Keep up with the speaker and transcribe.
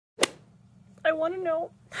I want to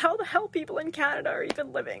know how the hell people in Canada are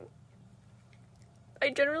even living. I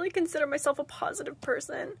generally consider myself a positive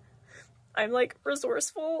person. I'm like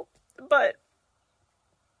resourceful, but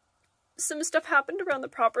some stuff happened around the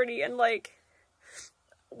property, and like,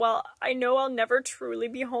 while I know I'll never truly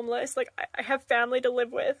be homeless, like I have family to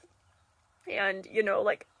live with, and you know,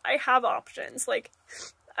 like I have options. Like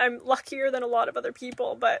I'm luckier than a lot of other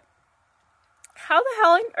people, but how the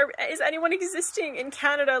hell is anyone existing in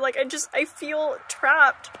Canada? Like I feel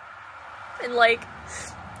trapped. And like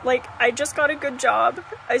I just got a good job.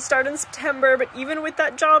 I started in September, but even with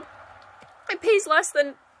that job, it pays less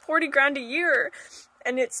than 40 grand a year.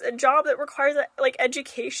 And it's a job that requires like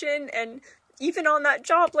education, and even on that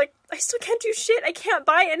job, like I still can't do shit. I can't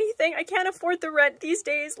buy anything. I can't afford the rent these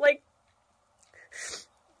days. Like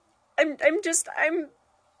I'm just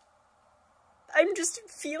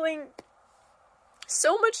feeling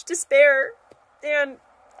so much despair. And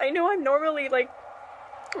I know I'm normally like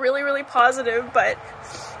really, really positive, but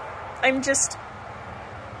I'm just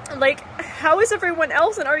like, how is everyone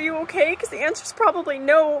else, and are you okay? Because the answer is probably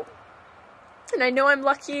no. And I know I'm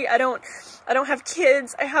lucky. I don't have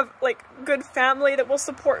kids. I have like good family that will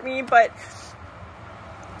support me, but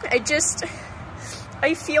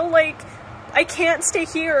I feel like I can't stay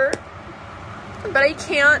here, but I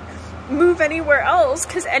can't move anywhere else,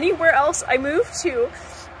 because anywhere else I move to,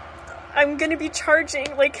 I'm gonna be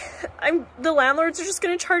charging, like, the landlords are just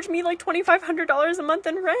gonna charge me like $2,500 a month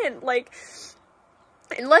in rent. Like,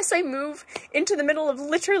 unless I move into the middle of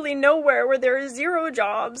literally nowhere where there are 0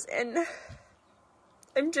 jobs, and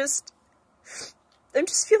I'm just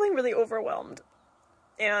feeling really overwhelmed.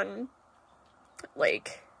 And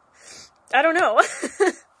like, I don't know.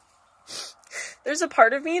 There's a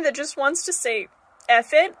part of me that just wants to say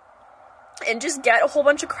F it and just get a whole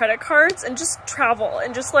bunch of credit cards and just travel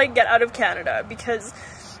and just like get out of Canada, because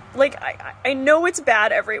like I know it's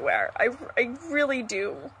bad everywhere. I really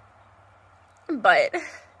do. But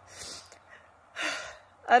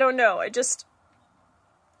I don't know. I just,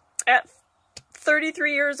 at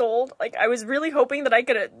 33 years old, like I was really hoping that I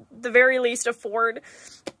could at the very least afford,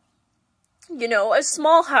 you know, a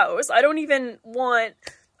small house. I don't want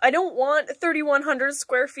 3,100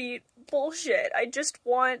 square feet bullshit. I just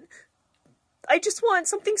want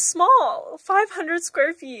something small, 500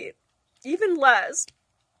 square feet, even less.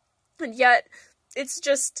 And yet it's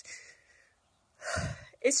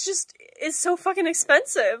so fucking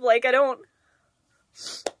expensive. Like, I don't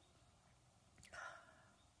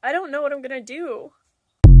know what I'm gonna do.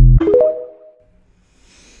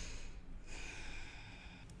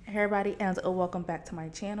 Hey everybody, and welcome back to my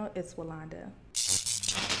channel. It's Wilonda.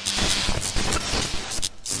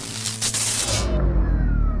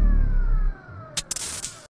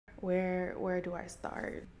 Where do I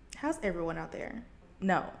start? How's everyone out there?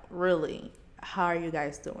 No, really, how are you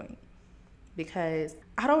guys doing? Because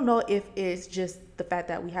I don't know if it's just the fact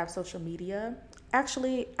that we have social media.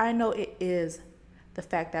 Actually, I know it is the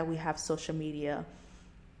fact that we have social media,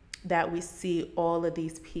 that we see all of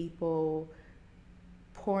these people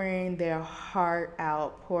pouring their heart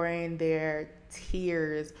out, pouring their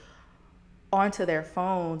tears onto their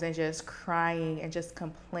phones and just crying and just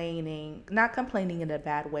complaining. Not complaining in a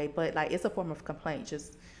bad way, but like it's a form of complaint.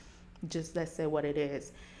 Just let's say what it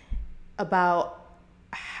is, about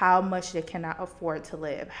how much they cannot afford to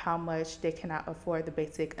live, how much they cannot afford the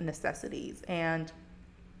basic necessities. And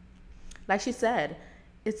like she said,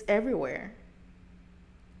 it's everywhere.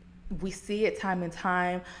 We see it time and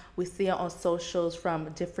time. We see it on socials from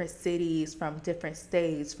different cities, from different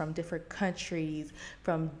states, from different countries,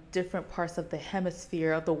 from different parts of the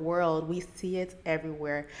hemisphere of the world. We see it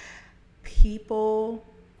everywhere. People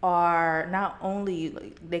are not only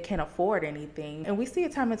like, they can't afford anything, and we see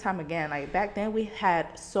it time and time again. Like back then we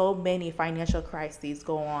had so many financial crises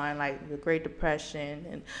go on, like the Great Depression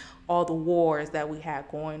and all the wars that we had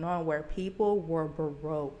going on, where people were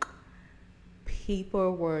broke.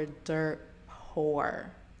 People were dirt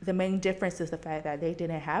poor. The main difference is the fact that they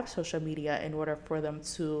didn't have social media in order for them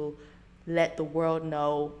to let the world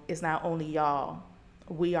know it's not only y'all,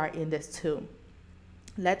 we are in this too.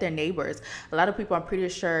 Let their neighbors. A lot of people, I'm pretty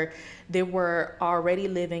sure, they were already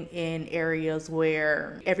living in areas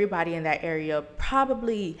where everybody in that area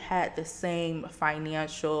probably had the same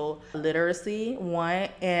financial literacy, one,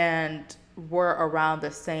 and were around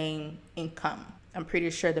the same income. I'm pretty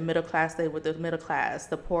sure the middle class stayed with the middle class,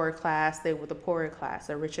 the poorer class stayed with the poorer class,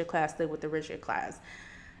 the richer class stayed with the richer class.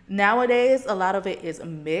 Nowadays, a lot of it is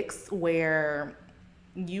mixed, where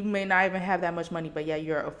You may not even have that much money, but yeah,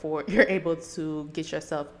 you're able to get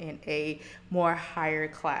yourself in a more higher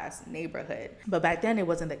class neighborhood. But back then it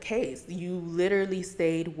wasn't the case. You literally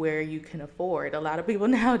stayed where you can afford. A lot of people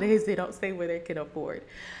nowadays, they don't stay where they can afford.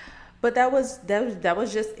 But that was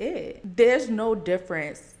just it. There's no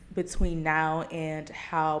difference between now and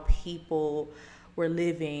how people were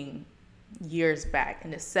living years back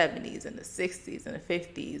in the 70s and the 60s and the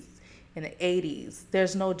 50s and the 80s.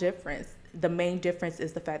 There's no difference. The main difference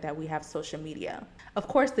is the fact that we have social media. Of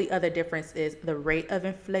course, the other difference is the rate of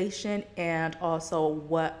inflation and also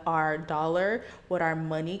what our dollar, what our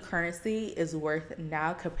money currency is worth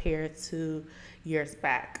now compared to years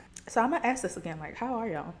back. So I'm gonna ask this again, like, how are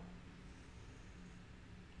y'all?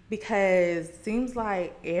 Because it seems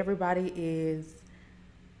like everybody is,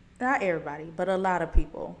 not everybody, but a lot of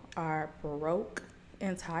people are broke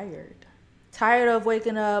and tired. Tired of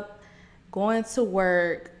waking up, going to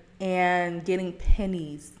work, and getting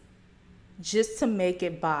pennies just to make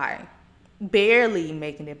it by. Barely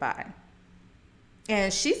making it by.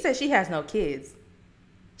 And she said she has no kids.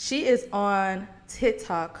 She is on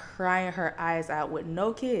TikTok crying her eyes out with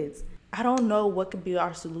no kids. I don't know what could be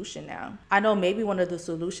our solution now. I know maybe one of the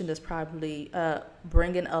solutions is probably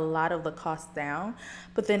bringing a lot of the costs down.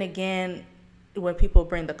 But then again, when people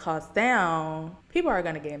bring the costs down, people are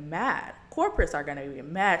going to get mad. Corporates are going to get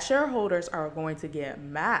mad. Shareholders are going to get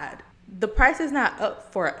mad. The price is not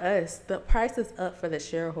up for us. The price is up for the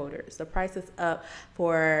shareholders. The price is up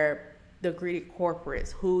for the greedy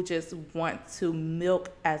corporates who just want to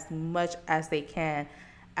milk as much as they can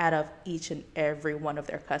out of each and every one of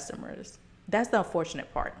their customers. That's the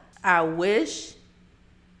unfortunate part. I wish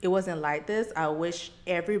it wasn't like this. I wish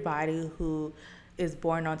everybody who is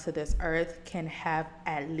born onto this earth can have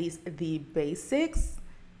at least the basics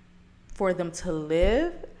for them to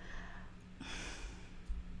live.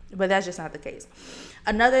 But that's just not the case.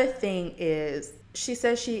 Another thing is, she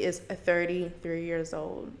says she is 33 years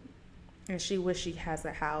old and she wishes she has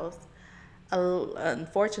a house.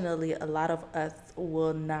 Unfortunately, a lot of us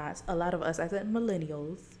will not. A lot of us, as in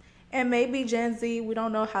millennials, and maybe Gen Z, we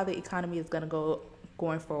don't know how the economy is going to go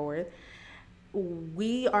going forward.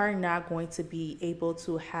 We are not going to be able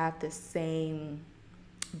to have the same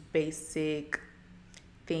basic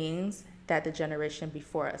things that the generation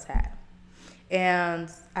before us had.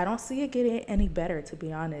 And I don't see it getting any better, to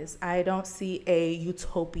be honest. I don't see a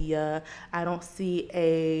utopia. I don't see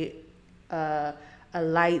a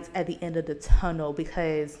light at the end of the tunnel,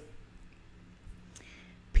 because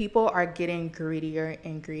people are getting greedier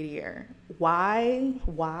and greedier. Why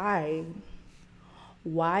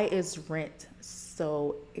is rent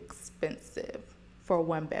so expensive for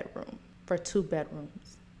one bedroom, for 2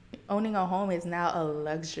 bedrooms? Owning a home is now a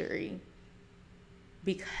luxury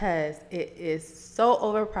because it is so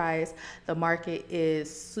overpriced. The market is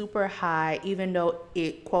super high. Even though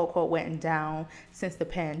it quote unquote went down since the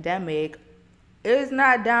pandemic, it's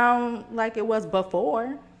not down like it was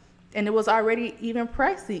before, and it was already even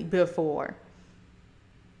pricey before.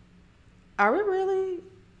 Are we really?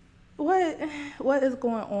 What is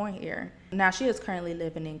going on here? Now, she is currently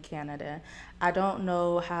living in Canada. I don't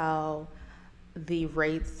know how the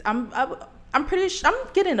rates. I'm pretty sure, I'm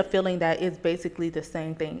getting a feeling that it's basically the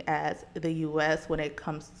same thing as the US when it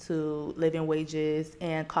comes to living wages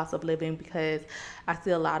and cost of living, because I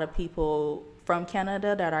see a lot of people from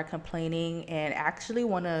Canada that are complaining and actually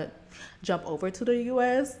want to jump over to the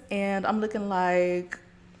US, and I'm looking like,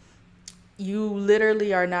 you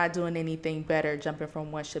literally are not doing anything better jumping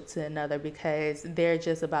from one ship to another, because they're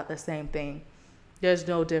just about the same thing. There's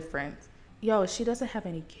no difference. Yo, she doesn't have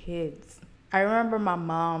any kids. I remember my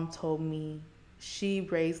mom told me she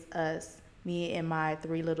raised us, me and my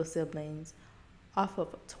 3 little siblings, off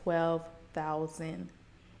of $12,000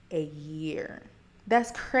 a year.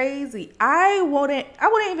 That's crazy. I wouldn't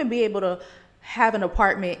even be able to have an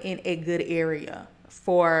apartment in a good area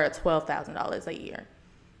for $12,000 a year.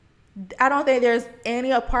 I don't think there's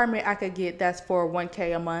any apartment I could get that's for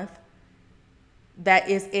 $1,000 a month that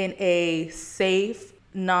is in a safe,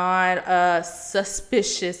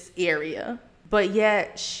 non-suspicious area. But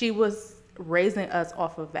yet she was raising us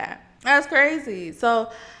off of that. That's crazy. So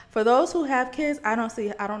for those who have kids, I don't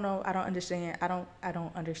understand. I don't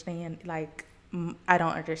understand,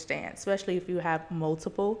 especially if you have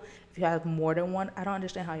multiple, if you have more than one. I don't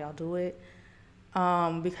understand how y'all do it.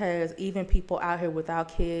 Because even people out here without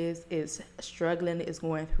kids is struggling, is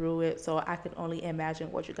going through it. So I can only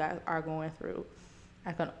imagine what you guys are going through.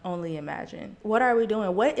 I can only imagine. What are we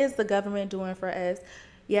doing? What is the government doing for us?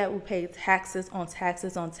 Yeah, we pay taxes on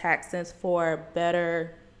taxes on taxes for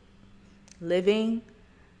better living.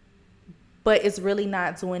 but it's really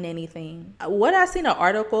not doing anything. What I seen an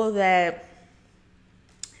article that,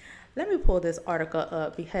 let me pull this article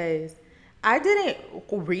up because I didn't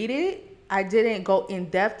read it. I didn't go in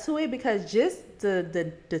depth to it because just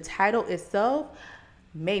the title itself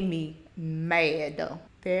made me mad.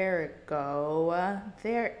 There it go.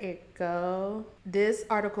 There it go. This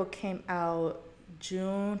article came out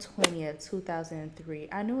June 20th, 2003.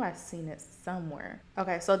 I knew I'd seen it somewhere.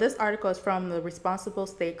 Okay, so this article is from the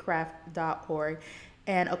responsiblestatecraft.org.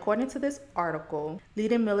 And according to this article,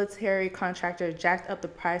 leading military contractors jacked up the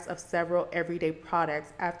price of several everyday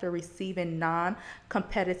products after receiving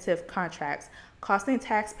non-competitive contracts, costing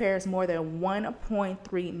taxpayers more than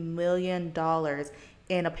 $1.3 million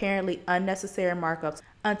in apparently unnecessary markups.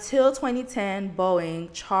 Until 2010, Boeing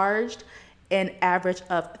charged an average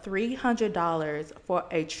of $300 for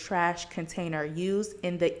a trash container used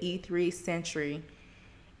in the E-3 Sentry,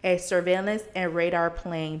 a surveillance and radar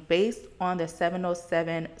plane based on the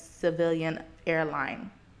 707 civilian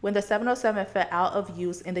airline. When the 707 fell out of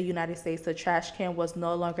use in the United States, the trash can was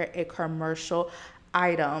no longer a commercial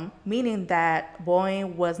item, meaning that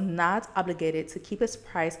Boeing was not obligated to keep its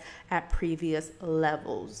price at previous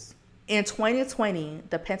levels. In 2020,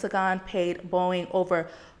 the Pentagon paid Boeing over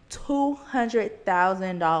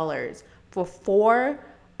 $200,000 for 4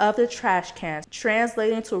 of the trash cans,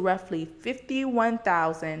 translating to roughly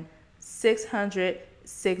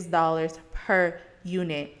 $51,606 per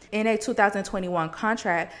unit. In a 2021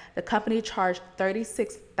 contract, the company charged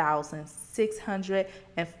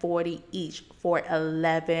 $36,640 each for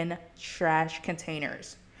 11 trash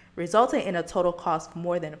containers, resulting in a total cost of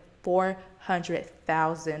more than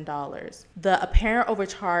 $400,000. The apparent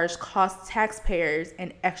overcharge cost taxpayers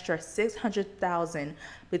an extra $600,000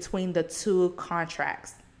 between the two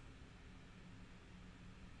contracts.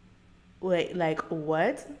 Wait, like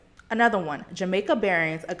what? Another one, Jamaica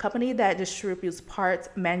Bearings, a company that distributes parts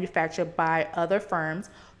manufactured by other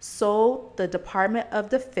firms, sold the Department of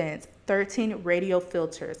Defense 13 radio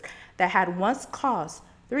filters that had once cost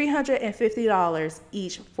 $350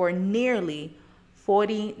 each for nearly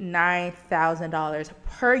 $49,000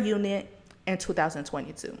 per unit in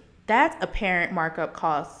 2022. That apparent markup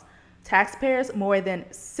costs taxpayers more than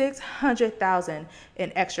 $600,000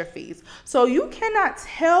 in extra fees. So you cannot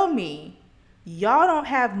tell me y'all don't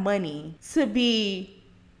have money to be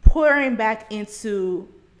pouring back into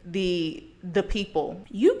the people.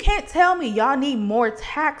 You can't tell me y'all need more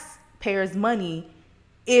taxpayers' money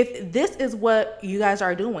if this is what you guys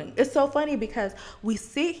are doing. It's so funny because we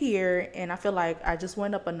sit here and I feel like I just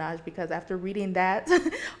went up a notch because after reading that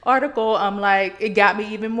article, I'm like, it got me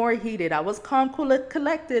even more heated. I was calm, cool,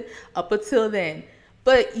 collected up until then.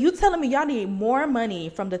 But you telling me y'all need more money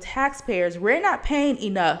from the taxpayers. We're not paying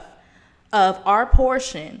enough of our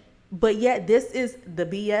portion, but yet this is the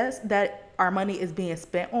BS that our money is being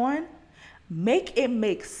spent on. Make it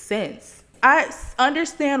make sense. I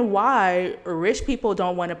understand why rich people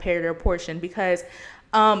don't want to pay their portion because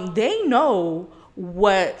they know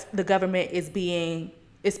what the government is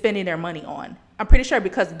spending their money on. I'm pretty sure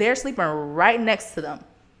because they're sleeping right next to them.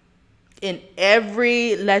 In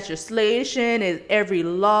every legislation, in every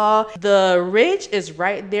law, the rich is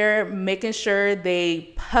right there making sure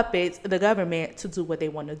they puppet the government to do what they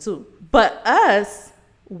want to do. But us,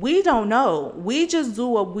 we don't know. We just do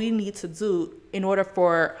what we need to do in order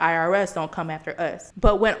for IRS don't come after us.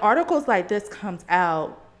 But when articles like this comes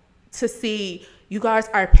out to see you guys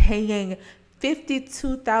are paying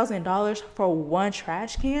 $52,000 for one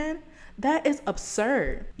trash can, that is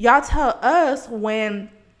absurd. Y'all tell us when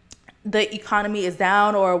the economy is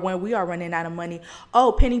down or when we are running out of money,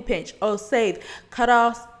 oh, penny pinch, oh, save, cut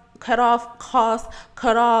off costs,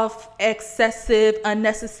 cut off excessive,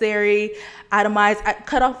 unnecessary, itemized,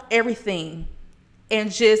 cut off everything and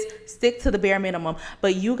just stick to the bare minimum.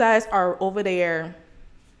 But you guys are over there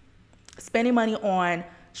spending money on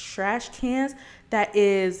trash cans that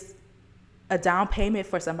is a down payment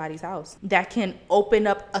for somebody's house, that can open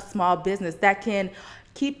up a small business, that can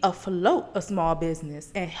keep afloat a small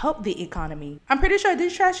business and help the economy. I'm pretty sure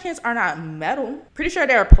these trash cans are not metal. Pretty sure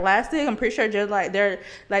they're plastic. I'm pretty sure they're like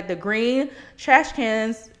the green trash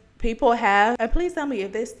cans people have. And please tell me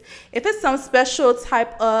if it's some special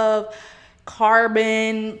type of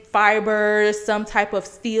carbon fiber, some type of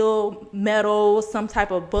steel metal, some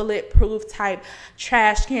type of bulletproof type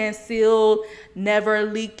trash can, sealed, never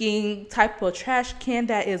leaking type of trash can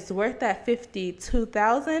that is worth that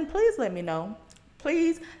 $52,000. Please let me know.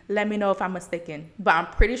 Please let me know if I'm mistaken, but I'm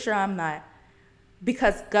pretty sure I'm not,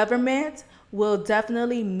 because government will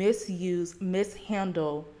definitely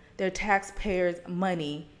mishandle their taxpayers'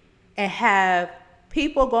 money and have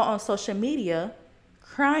people go on social media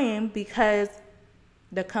crying because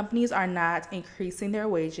the companies are not increasing their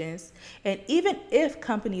wages. And even if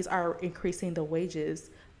companies are increasing the wages,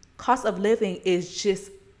 cost of living is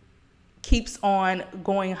just keeps on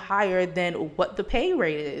going higher than what the pay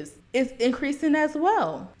rate is. It's increasing as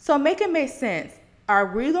well. So make it make sense.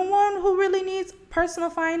 Are we the one who really needs personal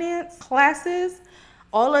finance classes?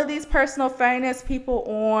 All of these personal finance people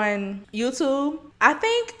on YouTube, I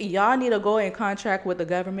think y'all need to go in contract with the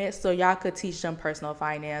government so y'all could teach them personal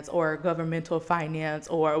finance or governmental finance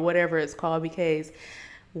or whatever it's called, because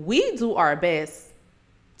we do our best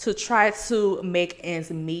to try to make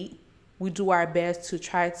ends meet. We do our best to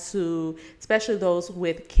try to, especially those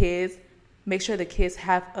with kids, make sure the kids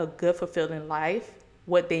have a good, fulfilling life,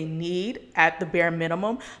 what they need at the bare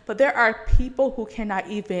minimum. But there are people who cannot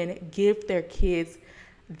even give their kids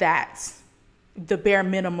the bare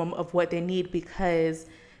minimum of what they need because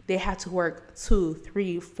they have to work 2,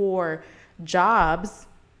 3, 4 jobs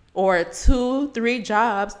or 2, 3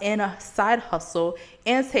 jobs and a side hustle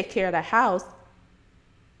and take care of the house.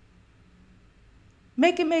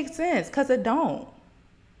 Make it make sense, because it don't.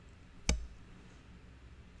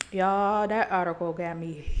 Y'all, that article got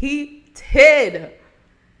me heated.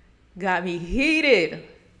 Got me heated.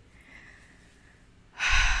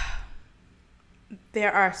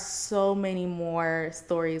 There are so many more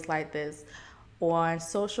stories like this on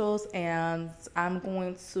socials, and I'm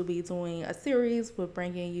going to be doing a series with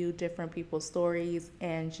bringing you different people's stories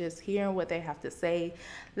and just hearing what they have to say.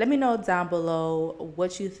 Let me know down below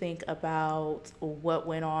what you think about what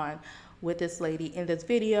went on with this lady in this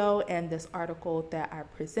video and this article that I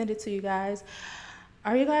presented to you guys.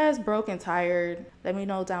 Are you guys broke and tired? Let me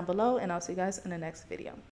know down below, and I'll see you guys in the next video.